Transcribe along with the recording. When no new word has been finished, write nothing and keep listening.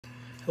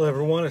Hello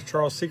everyone, it's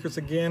Charles Secrets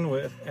again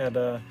at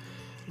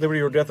Liberty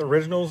or Death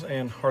Originals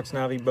and Hearts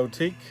Navy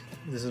Boutique.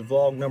 This is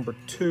vlog number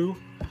 2.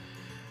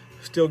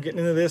 Still getting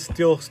into this,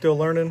 still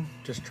learning,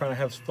 just trying to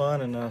have some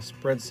fun and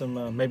spread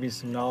some maybe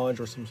some knowledge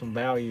or some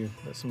value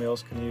that somebody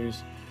else can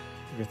use.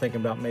 If you're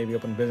thinking about maybe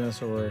opening a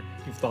business or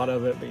you've thought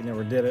of it but you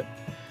never did it.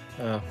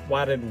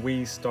 Why did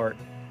we start?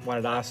 Why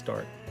did I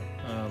start?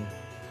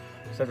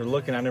 So after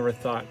looking, I never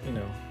thought,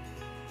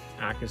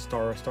 I could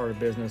start a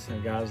business,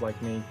 and guys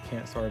like me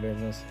can't start a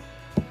business.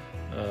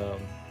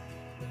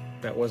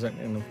 That wasn't,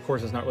 and of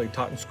course it's not really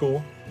taught in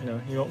school.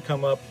 You don't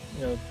come up,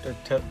 they're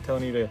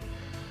telling you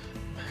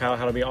how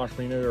to be an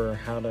entrepreneur or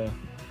how to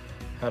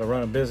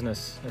run a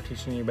business. They're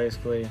teaching you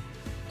basically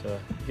to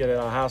get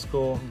out of high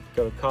school,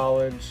 go to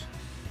college,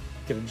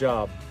 get a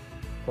job,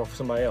 work for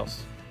somebody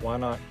else. Why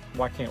not?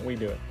 Why can't we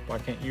do it? Why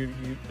can't you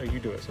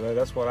do it? So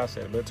that's what I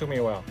said, but it took me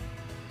a while.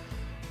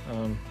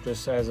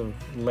 Just as of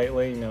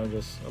lately,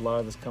 just a lot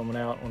of this coming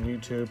out on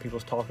YouTube,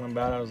 people's talking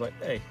about it. I was like,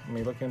 hey, let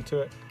me look into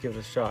it, give it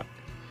a shot.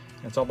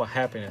 And it's all about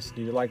happiness.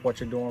 Do you like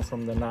what you're doing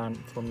from the 9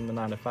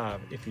 to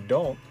 5? If you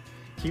don't,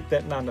 keep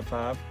that 9 to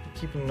 5,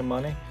 keep the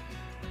money,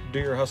 do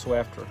your hustle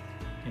after.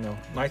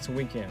 Nights and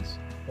weekends.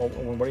 Well,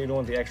 what are you doing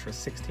with the extra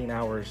 16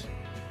 hours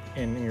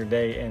in your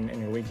day and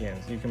in your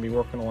weekends? You can be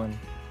working on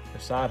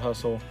your side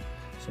hustle.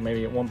 So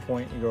maybe at one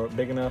point you grow up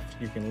big enough,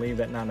 you can leave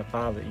that 9 to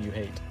 5 that you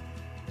hate,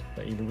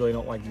 that you really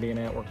don't like being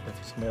at, work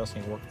for somebody else,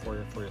 and you work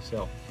for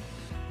yourself.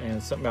 And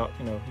it's something about,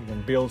 you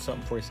can build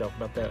something for yourself,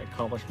 about that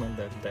accomplishment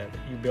that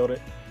you build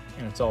it,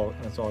 and it's all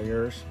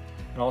yours.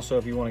 And also,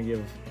 if you want to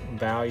give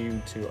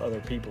value to other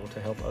people, to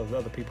help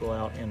other people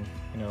out in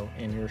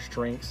in your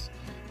strengths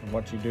and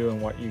what you do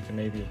and what you can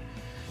maybe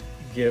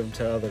give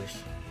to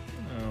others,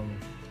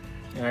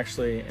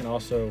 and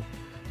also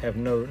have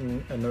no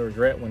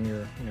regret when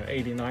you're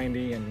 80,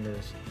 90, and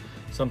there's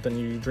something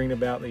you dreamed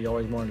about that you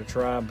always wanted to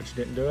try but you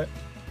didn't do it.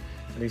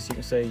 At least you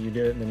can say you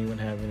did it, and then you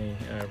wouldn't have any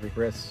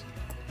regrets.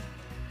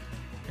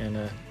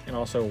 And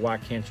also, why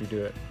can't you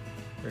do it?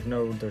 There's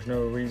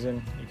no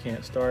reason you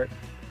can't start.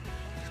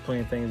 There's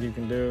plenty of things you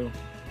can do.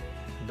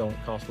 It don't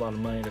cost a lot of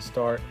money to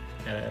start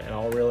at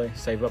all, really.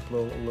 Save up a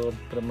little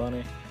bit of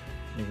money,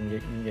 you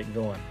can get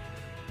going.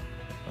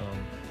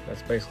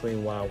 That's basically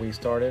why we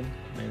started.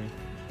 Maybe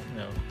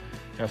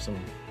have some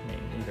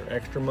either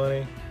extra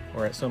money,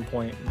 or at some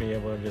point be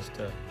able to just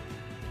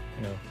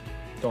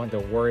don't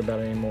have to worry about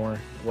it anymore.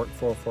 Work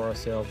for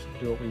ourselves,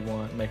 do what we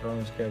want, make our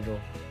own schedule,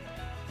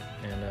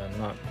 and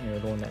not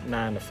doing that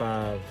 9 to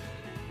 5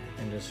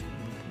 and just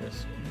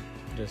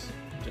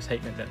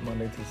hating it that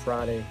Monday through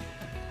Friday.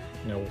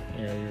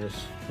 You're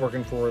just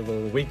working for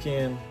the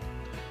weekend,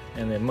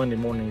 and then Monday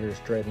morning you're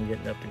just dreading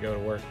getting up to go to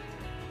work.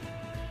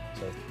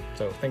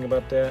 So think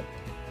about that.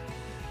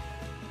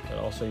 But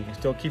also, you can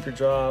still keep your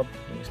job,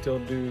 you can still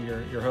do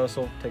your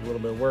hustle, take a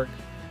little bit of work.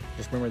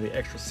 Just remember the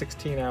extra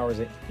 16 hours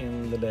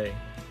in the day.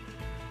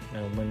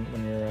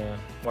 When you're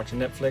watching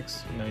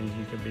Netflix,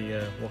 you could be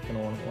working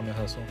on the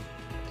hustle.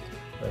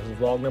 This is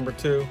vlog number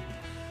 2.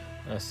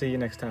 See you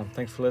next time.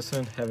 Thanks for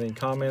listening. Have any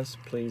comments,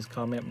 please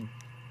comment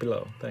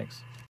below. Thanks.